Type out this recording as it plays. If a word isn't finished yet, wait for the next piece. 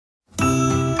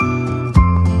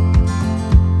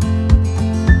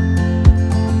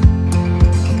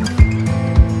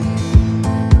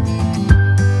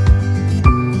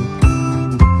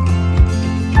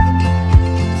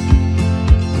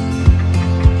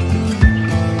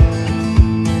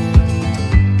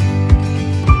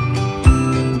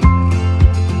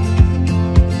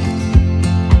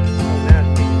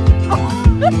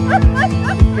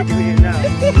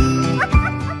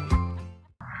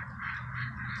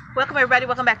Welcome everybody,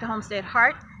 welcome back to Homestead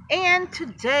Heart. And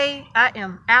today I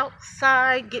am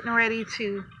outside getting ready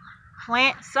to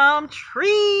plant some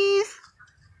trees.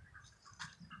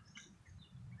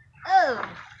 Oh,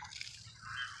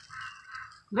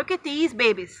 look at these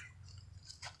babies.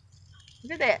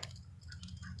 Look at that.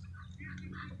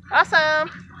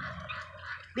 Awesome.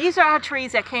 These are our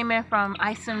trees that came in from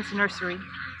Ison's nursery.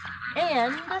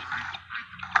 And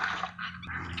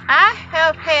I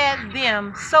have had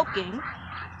them soaking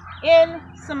in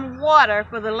some water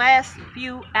for the last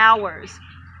few hours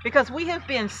because we have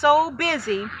been so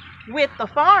busy with the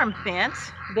farm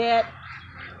fence that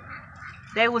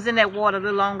they was in that water a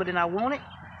little longer than I wanted,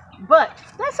 but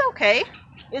that's okay.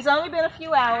 It's only been a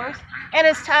few hours and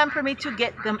it's time for me to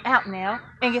get them out now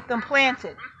and get them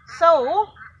planted. So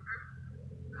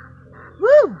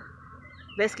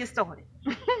let's get started.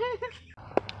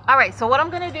 All right, so what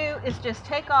I'm gonna do is just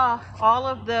take off all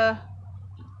of the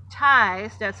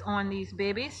ties that's on these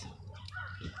babies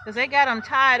because they got them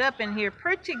tied up in here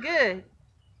pretty good.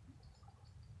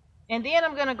 And then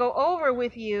I'm going to go over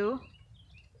with you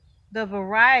the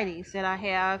varieties that I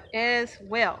have as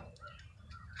well.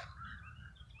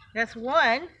 That's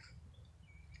one.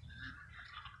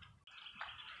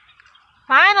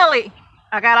 Finally,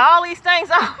 I got all these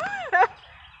things off.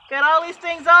 Got all these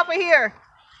things off of here.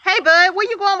 Hey bud, where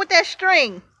you going with that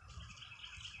string?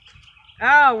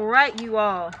 All right, you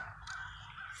all.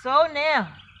 So now,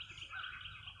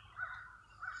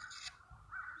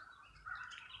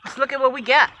 let's look at what we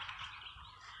got.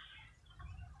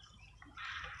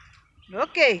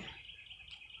 Okay.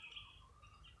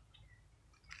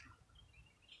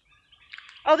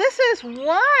 Oh, this is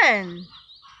one.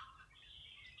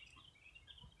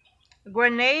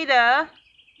 Grenada.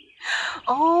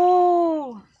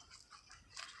 Oh.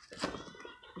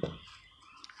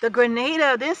 The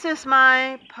Grenada, this is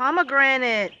my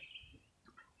pomegranate.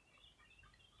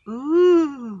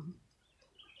 Ooh,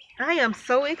 I am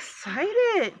so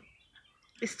excited.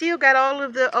 It still got all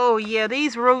of the, oh yeah,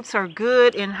 these roots are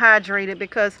good and hydrated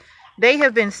because they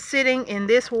have been sitting in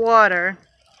this water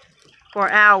for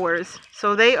hours.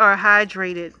 So they are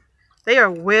hydrated. They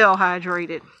are well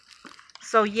hydrated.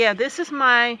 So yeah, this is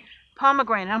my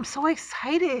pomegranate. I'm so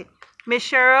excited. Miss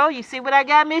Cheryl, you see what I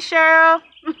got, Miss Cheryl?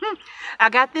 I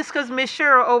got this because Miss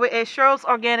Cheryl over at Cheryl's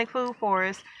Organic Food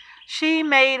Forest, she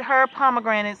made her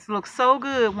pomegranates look so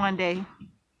good one day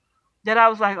that I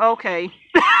was like, okay.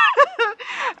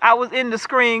 I was in the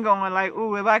screen going like,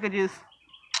 ooh, if I could just.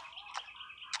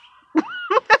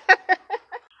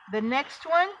 The next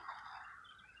one,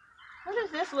 what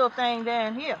is this little thing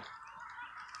down here?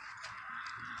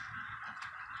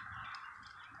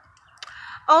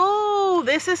 Oh,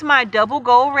 this is my double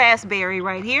gold raspberry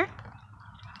right here.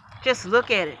 Just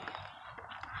look at it.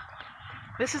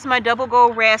 This is my double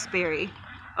gold raspberry.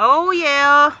 Oh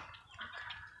yeah.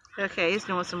 Okay, it's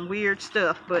doing some weird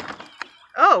stuff, but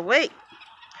oh wait.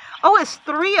 Oh, it's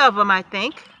 3 of them, I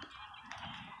think.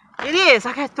 It is.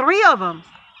 I got 3 of them.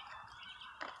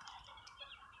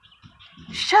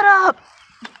 Shut up.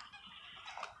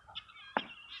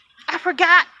 I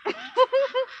forgot.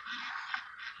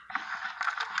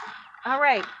 All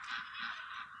right.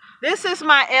 This is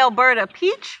my Alberta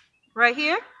peach right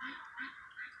here.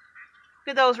 Look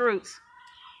at those roots.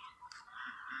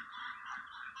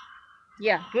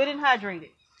 Yeah, good and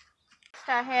hydrated. Next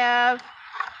I have,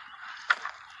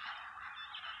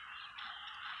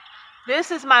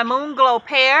 this is my Moon Glow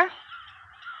pear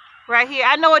right here.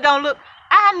 I know it don't look,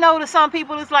 I know to some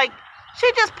people it's like,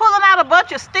 she just pulling out a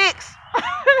bunch of sticks.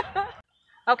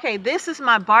 Okay, this is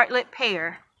my Bartlett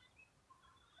pear.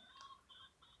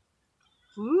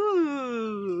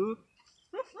 Ooh.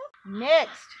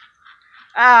 Next.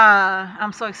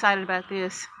 I'm so excited about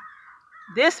this.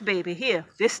 This baby here,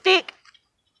 this stick.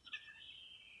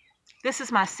 This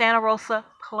is my Santa Rosa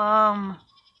plum.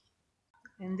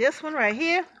 And this one right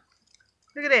here.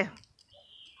 Look at that.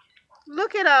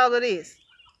 Look at all of this.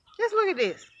 Just look at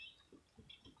this.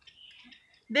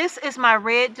 This is my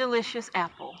Red Delicious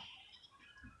apple.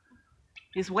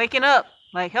 It's waking up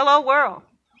like, hello world.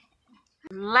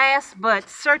 Last but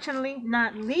certainly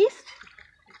not least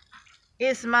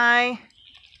is my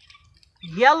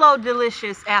Yellow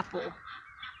Delicious apple.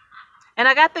 And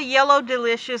I got the Yellow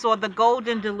Delicious or the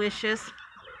Golden Delicious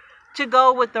to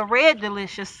go with the Red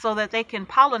Delicious so that they can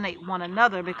pollinate one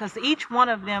another because each one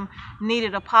of them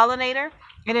needed a pollinator.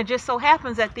 And it just so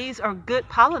happens that these are good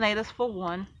pollinators for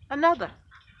one another.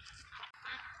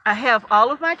 I have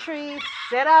all of my trees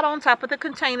set out on top of the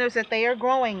containers that they are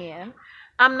growing in.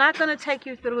 I'm not going to take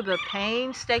you through the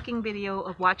painstaking video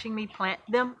of watching me plant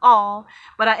them all,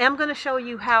 but I am going to show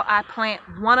you how I plant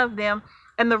one of them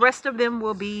and the rest of them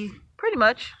will be pretty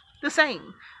much the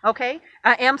same. Okay,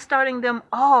 I am starting them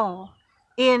all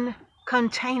in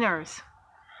containers.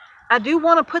 I do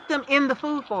want to put them in the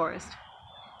food forest,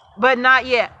 but not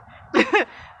yet.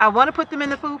 I want to put them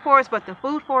in the food forest, but the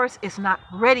food forest is not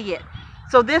ready yet.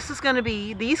 So this is going to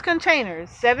be these containers,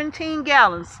 17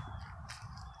 gallons.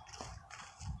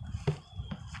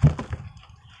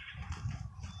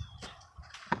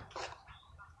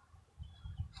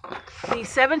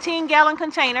 These 17-gallon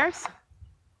containers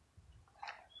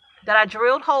that I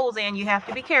drilled holes in. You have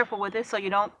to be careful with it so you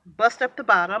don't bust up the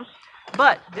bottom.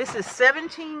 But this is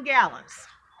 17 gallons.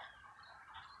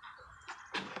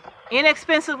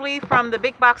 Inexpensively from the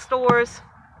big box stores,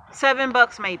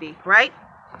 $7 maybe, right?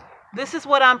 This is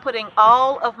what I'm putting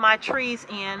all of my trees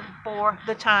in for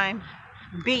the time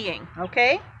being,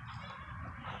 okay?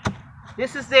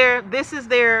 This is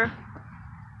their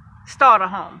starter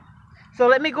home. So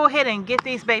let me go ahead and get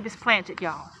these babies planted,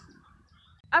 y'all.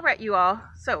 All right, you all.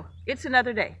 So it's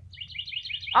another day.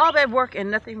 All that work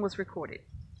and nothing was recorded.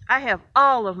 I have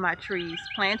all of my trees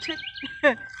planted,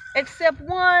 except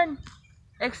one,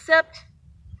 except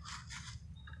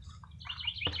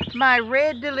my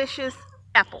red delicious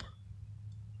apple.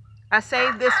 I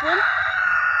saved this one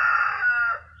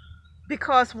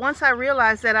because once I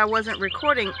realized that I wasn't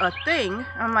recording a thing,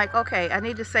 I'm like, okay, I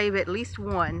need to save at least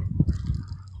one.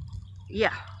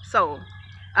 Yeah, so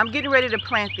I'm getting ready to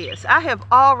plant this. I have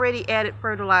already added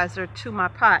fertilizer to my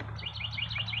pot.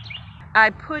 I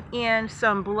put in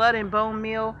some blood and bone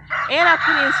meal, and I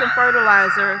put in some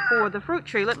fertilizer for the fruit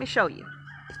tree. Let me show you.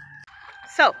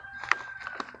 So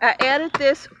I added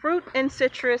this fruit and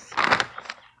citrus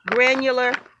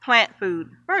granular plant food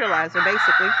fertilizer,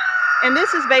 basically. And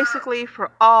this is basically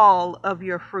for all of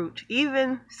your fruit,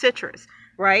 even citrus,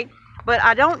 right? But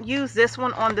I don't use this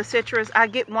one on the citrus. I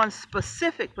get one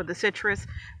specific for the citrus,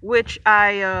 which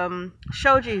I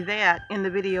showed you that in the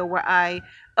video where I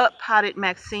up-potted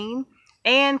Maxine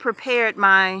and prepared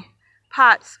my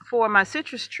pots for my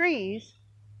citrus trees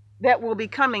that will be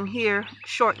coming here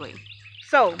shortly.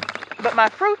 So, but my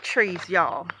fruit trees,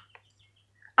 y'all,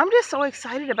 I'm just so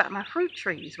excited about my fruit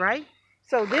trees, right?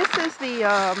 So this is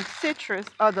the citrus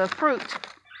or the fruit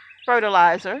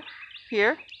fertilizer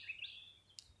here.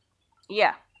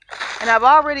 Yeah, and I've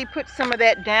already put some of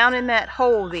that down in that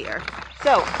hole there.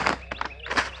 So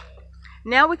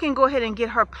now we can go ahead and get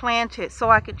her planted so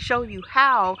I can show you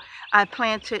how I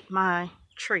planted my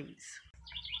trees.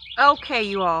 Okay,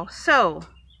 you all, so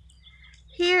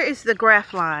here is the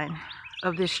graft line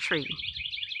of this tree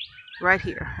right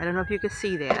here. I don't know if you can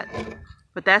see that,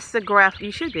 but that's the graft.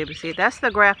 You should be able to see it. That's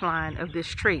the graft line of this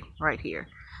tree right here.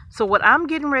 So what I'm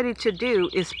getting ready to do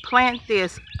is plant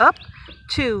this up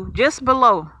to just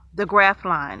below the graft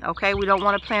line. Okay, we don't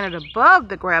want to plant it above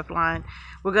the graft line.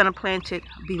 We're going to plant it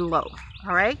below.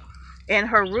 All right, and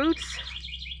her roots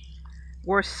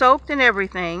were soaked and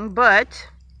everything, but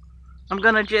I'm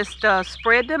going to just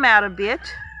spread them out a bit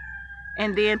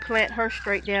and then plant her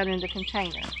straight down in the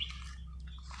container,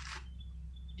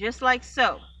 just like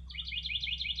so.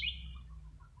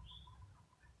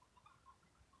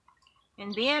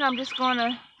 And then I'm just going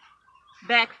to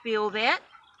backfill that.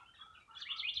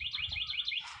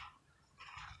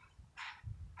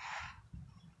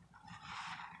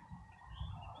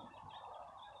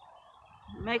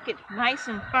 Make it nice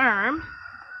and firm.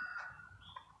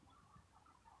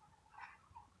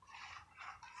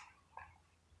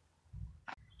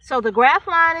 So the graft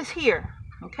line is here,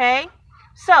 okay?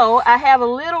 So I have a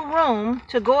little room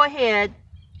to go ahead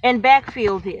and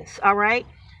backfill this, all right?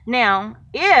 Now,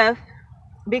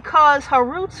 because her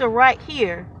roots are right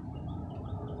here,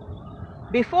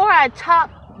 before I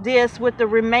top this with the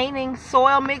remaining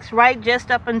soil mix right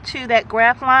just up into that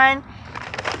graft line,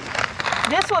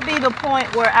 this will be the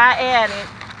point where I added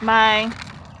my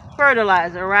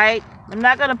fertilizer, right? I'm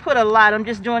not going to put a lot. I'm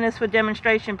just doing this for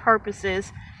demonstration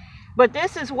purposes. But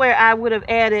this is where I would have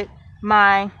added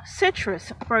my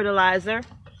citrus fertilizer.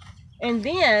 And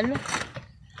then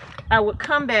I would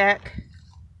come back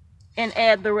and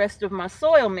add the rest of my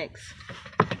soil mix.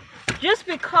 Just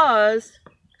because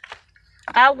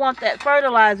I want that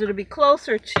fertilizer to be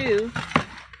closer to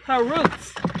her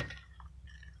roots,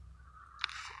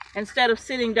 instead of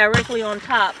sitting directly on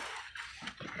top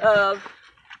of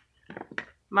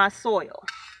my soil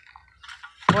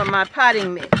or my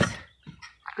potting mix.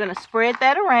 I'm going to spread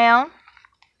that around,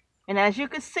 and as you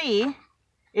can see,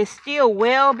 it's still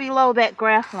well below that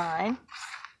graft line.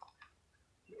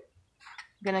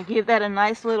 I'm going to give that a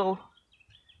nice little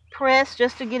press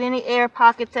just to get any air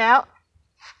pockets out.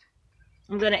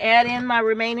 I'm going to add in my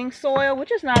remaining soil,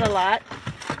 which is not a lot.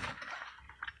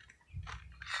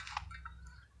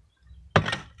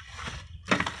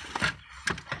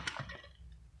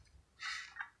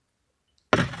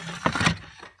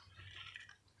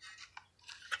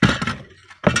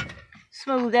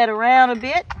 Smooth that around a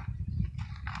bit.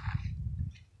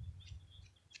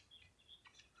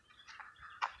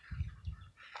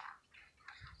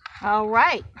 All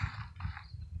right.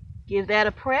 Give that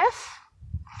a press.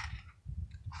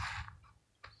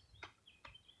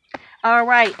 All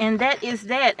right, and that is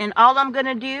that. And all I'm going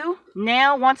to do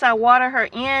now, once I water her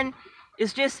in,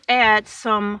 is just add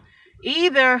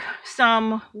either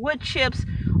some wood chips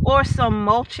or some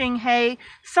mulching hay,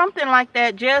 something like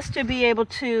that, just to be able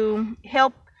to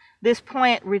help this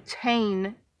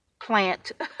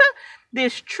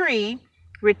this tree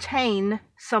retain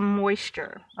some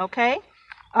moisture, okay?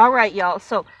 All right, y'all,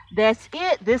 so that's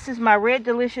it. This is my red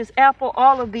delicious apple.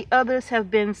 All of the others have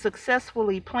been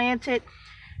successfully planted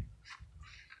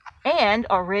and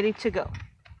are ready to go.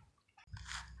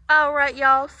 All right,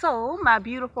 y'all, so my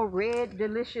beautiful red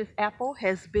delicious apple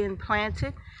has been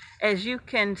planted, as you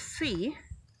can see,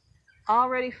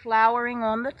 already flowering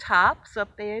on the tops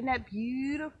up there. Isn't that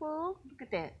beautiful? Look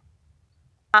at that.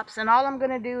 Tops, and all I'm going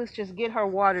to do is just get her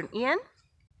watered in,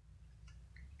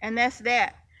 and that's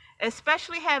that.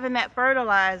 Especially having that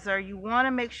fertilizer, you want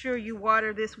to make sure you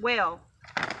water this well.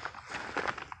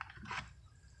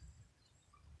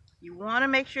 You want to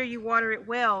make sure you water it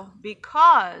well,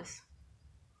 because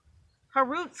her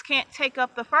roots can't take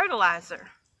up the fertilizer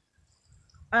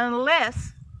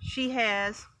unless she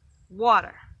has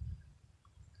water.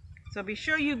 So be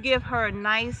sure you give her a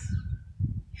nice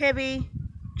heavy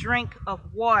drink of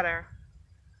water,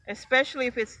 especially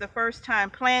if it's the first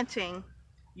time planting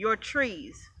your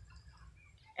trees.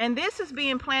 And this is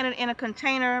being planted in a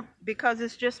container because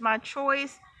it's just my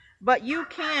choice, but you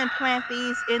can plant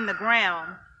these in the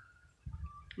ground.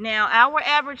 Now, our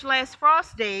average last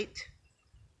frost date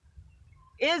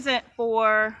isn't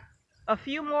for a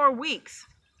few more weeks.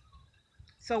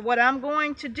 So what I'm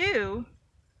going to do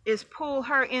is pull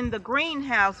her in the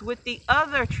greenhouse with the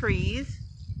other trees,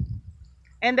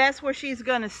 and that's where she's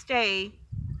going to stay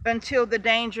until the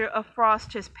danger of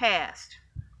frost has passed.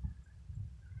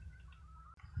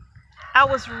 I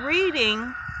was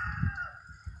reading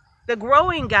the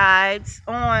growing guides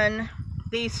on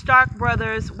the Stark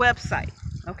Brothers website,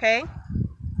 okay?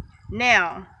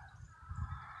 Now,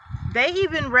 they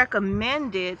even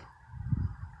recommended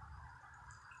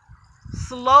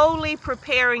slowly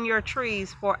preparing your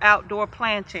trees for outdoor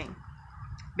planting,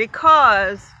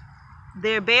 because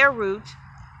they're bare root,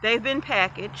 they've been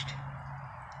packaged,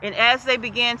 and as they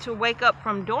begin to wake up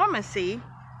from dormancy,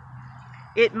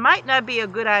 it might not be a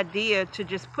good idea to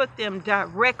just put them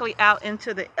directly out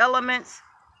into the elements.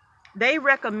 They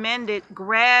recommended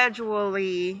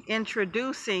gradually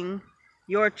introducing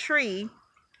your tree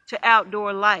to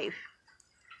outdoor life.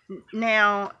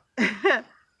 Now,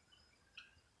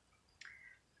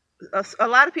 a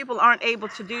lot of people aren't able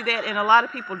to do that, and a lot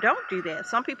of people don't do that.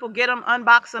 Some people get them,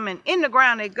 unbox them, and in the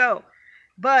ground they go.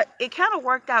 But it kind of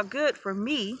worked out good for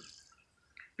me,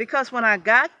 because when I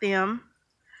got them,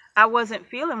 I wasn't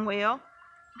feeling well.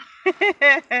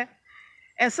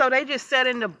 And so they just sat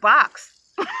in the box.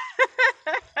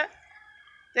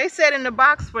 They sat in the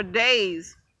box for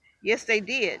days. Yes, they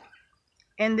did.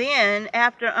 And then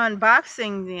after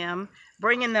unboxing them,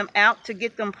 bringing them out to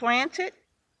get them planted,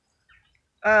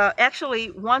 actually,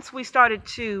 once we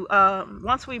took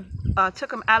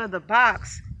them out of the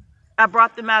box, I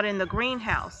brought them out in the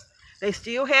greenhouse. They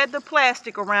still had the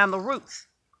plastic around the roots,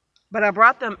 but I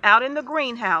brought them out in the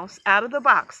greenhouse, out of the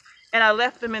box, and I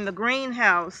left them in the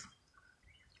greenhouse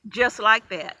just like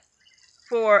that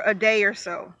for a day or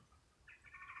so.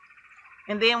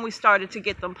 And then we started to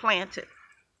get them planted.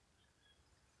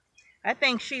 I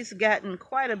think she's gotten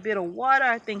quite a bit of water.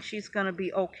 I think she's going to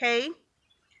be okay.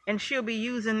 And she'll be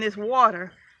using this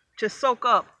water to soak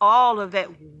up all of that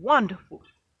wonderful,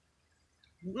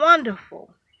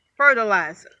 wonderful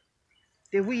fertilizer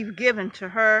that we've given to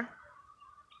her.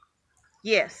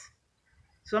 Yes.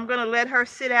 So I'm going to let her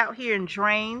sit out here and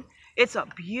drain. It's a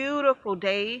beautiful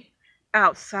day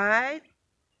outside.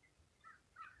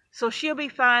 So she'll be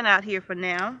fine out here for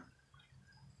now.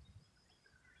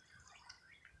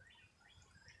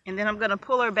 And then I'm going to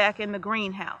pull her back in the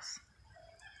greenhouse.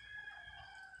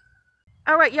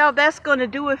 All right, y'all, that's going to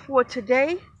do it for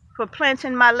today, for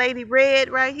planting my Lady Red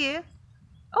right here.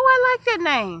 Oh, I like that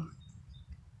name.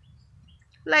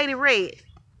 Lady Red.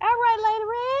 All right, Lady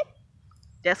Red.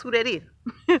 That's who that is.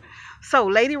 So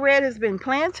Lady Red has been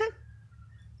planted,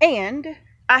 and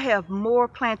I have more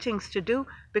plantings to do,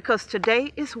 because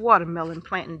today is watermelon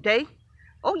planting day.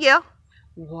 Oh yeah,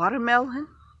 watermelon,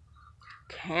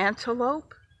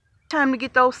 cantaloupe. Time to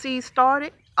get those seeds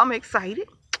started. I'm excited.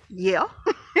 Yeah.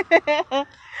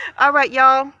 All right,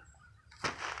 y'all.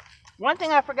 One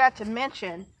thing I forgot to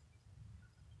mention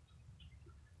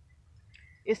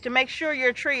is to make sure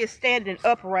your tree is standing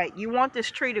upright. You want this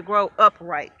tree to grow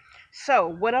upright. So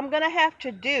what I'm going to have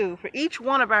to do for each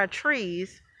one of our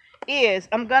trees is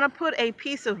I'm going to put a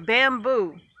piece of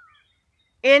bamboo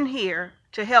in here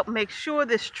to help make sure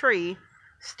this tree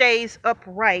stays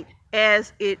upright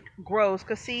as it grows.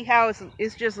 Because see how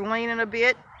it's just leaning a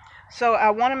bit? So I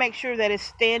want to make sure that it's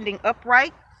standing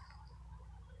upright.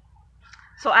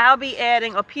 So I'll be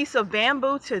adding a piece of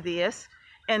bamboo to this,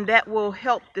 and that will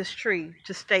help this tree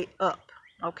to stay up.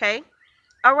 Okay?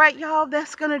 All right, y'all,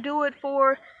 that's going to do it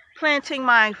for planting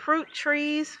my fruit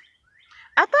trees.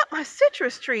 I thought my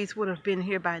citrus trees would have been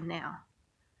here by now.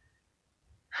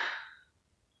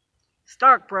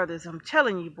 Stark Brothers, I'm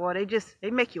telling you, boy,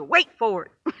 they make you wait for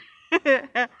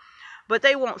it. But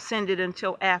they won't send it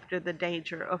until after the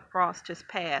danger of frost has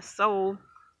passed. So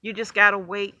you just got to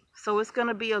wait. So it's going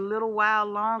to be a little while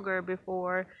longer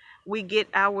before we get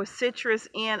our citrus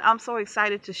in. I'm so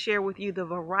excited to share with you the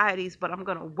varieties, but I'm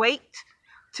going to wait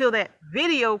till that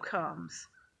video comes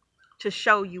to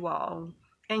show you all.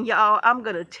 And y'all, I'm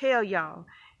going to tell y'all,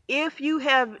 if you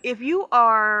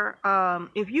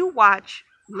watch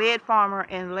Lead Farmer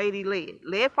and Lady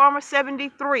Lead Farmer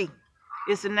 73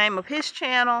 is the name of his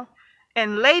channel,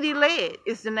 and Lady Lead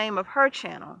is the name of her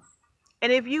channel.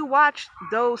 And if you watch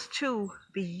those two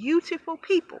beautiful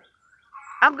people,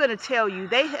 I'm going to tell you,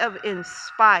 they have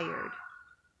inspired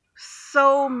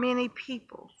so many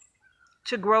people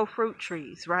to grow fruit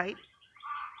trees, right?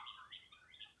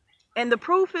 And the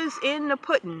proof is in the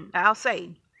pudding, I'll say,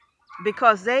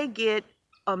 because they get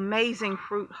amazing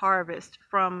fruit harvest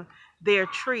from their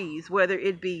trees, whether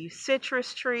it be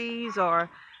citrus trees or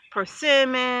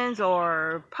persimmons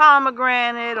or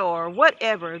pomegranate or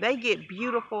whatever. They get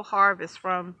beautiful harvest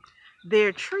from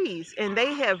their trees, and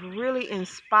they have really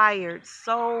inspired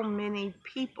so many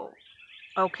people,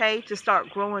 okay, to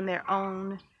start growing their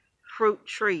own fruit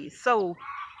trees. So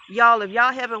y'all, if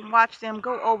y'all haven't watched them,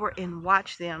 go over and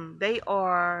watch them. They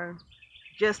are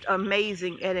just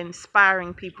amazing at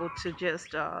inspiring people to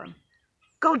just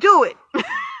go do it.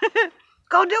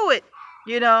 Go do it,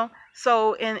 you know.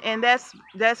 So and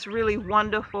that's really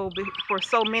wonderful for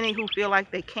so many who feel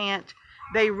like they can't.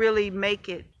 They really make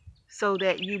it so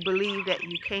that you believe that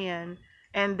you can,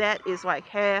 and that is like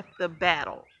half the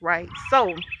battle, right?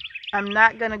 So I'm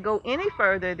not going to go any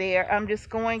further there. I'm just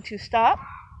going to stop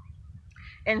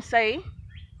and say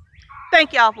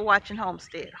thank y'all for watching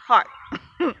Homestead Heart.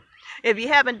 If you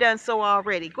haven't done so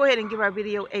already, go ahead and give our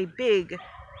video a big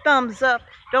thumbs up.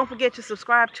 Don't forget to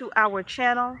subscribe to our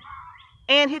channel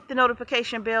and hit the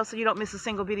notification bell so you don't miss a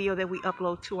single video that we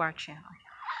upload to our channel.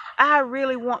 I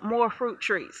really want more fruit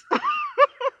trees.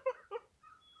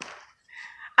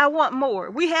 I want more.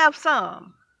 We have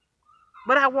some,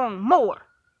 but I want more.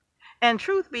 And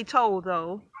truth be told,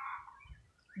 though,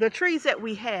 the trees that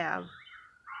we have,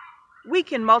 we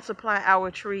can multiply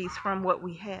our trees from what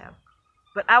we have.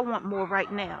 But I want more right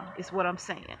now, is what I'm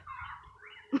saying.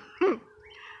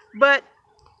 But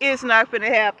it's not going to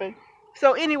happen.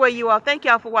 So anyway, you all, thank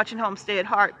y'all for watching Homestead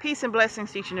Heart. Peace and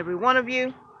blessings to each and every one of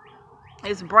you.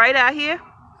 It's bright out here.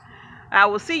 I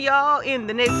will see y'all in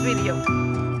the next video.